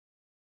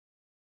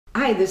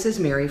Hi, this is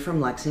Mary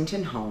from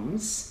Lexington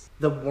Homes.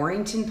 The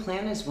Warrrington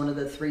plan is one of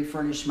the 3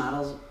 furnished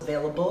models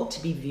available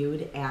to be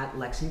viewed at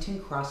Lexington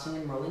Crossing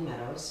in Rolling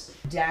Meadows.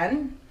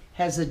 Den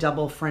has the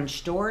double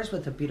French doors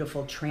with a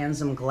beautiful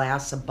transom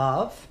glass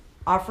above,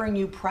 offering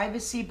you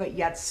privacy but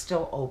yet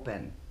still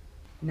open.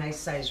 Nice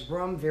sized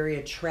room, very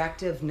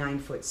attractive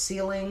 9-foot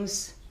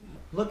ceilings.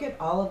 Look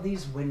at all of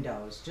these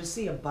windows. Just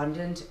the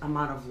abundant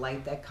amount of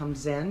light that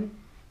comes in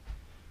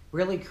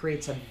really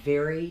creates a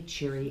very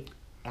cheery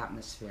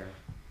atmosphere.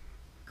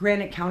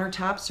 Granite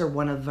countertops are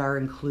one of our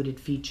included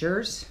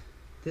features.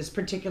 This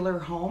particular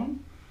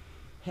home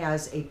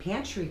has a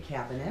pantry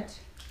cabinet,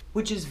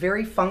 which is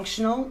very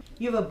functional.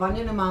 You have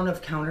abundant amount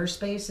of counter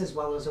space as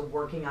well as a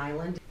working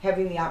island,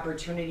 having the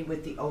opportunity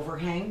with the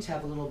overhang to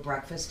have a little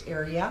breakfast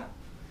area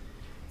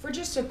for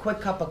just a quick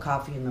cup of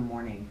coffee in the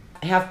morning.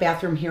 A half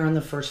bathroom here on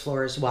the first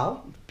floor as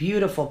well.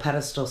 Beautiful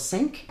pedestal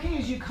sink. Okay,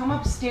 as you come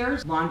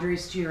upstairs,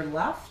 laundry's to your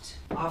left,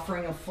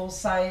 offering a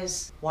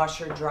full-size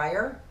washer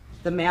dryer.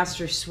 The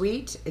master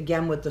suite,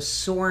 again with the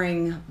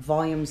soaring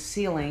volume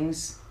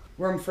ceilings,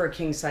 room for a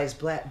king-size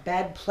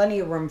bed, plenty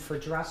of room for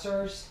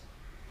dressers,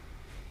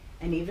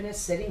 and even a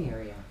sitting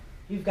area.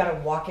 You've got a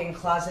walk-in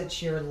closet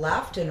to your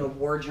left and a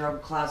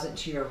wardrobe closet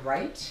to your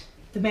right.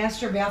 The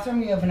master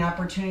bathroom, you have an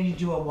opportunity to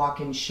do a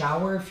walk-in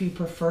shower if you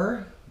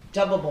prefer.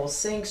 Double bowl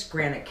sinks,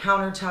 granite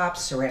countertops,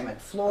 ceramic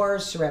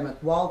floors,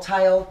 ceramic wall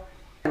tile,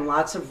 and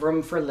lots of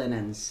room for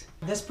linens.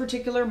 This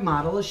particular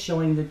model is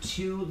showing the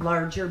 2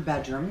 larger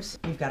bedrooms.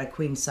 You've got a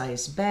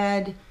queen-size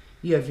bed,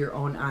 you have your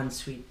own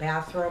ensuite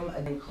bathroom,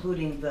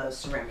 including the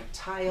ceramic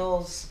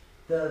tiles.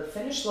 The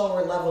finished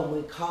lower level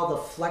we call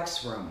the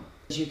flex room.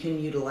 You can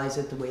utilize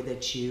it the way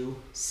that you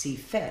see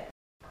fit.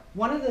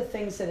 One of the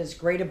things that is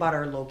great about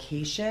our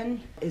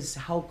location is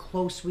how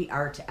close we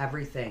are to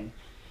everything.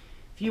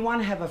 If you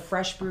want to have a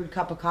fresh brewed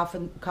cup of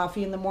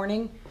coffee in the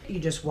morning, you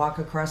just walk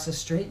across the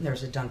street and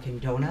there's a Dunkin'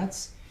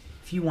 Donuts.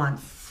 If you want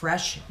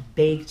fresh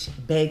baked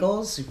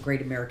bagels,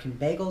 Great American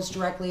Bagels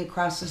directly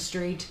across the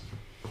street.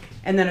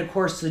 And then of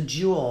course the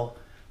Jewel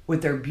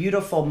with their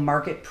beautiful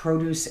market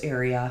produce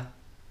area.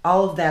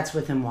 All of that's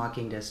within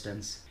walking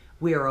distance.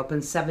 We are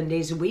open 7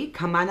 days a week.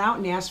 Come on out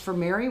and ask for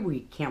Mary.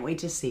 We can't wait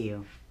to see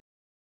you.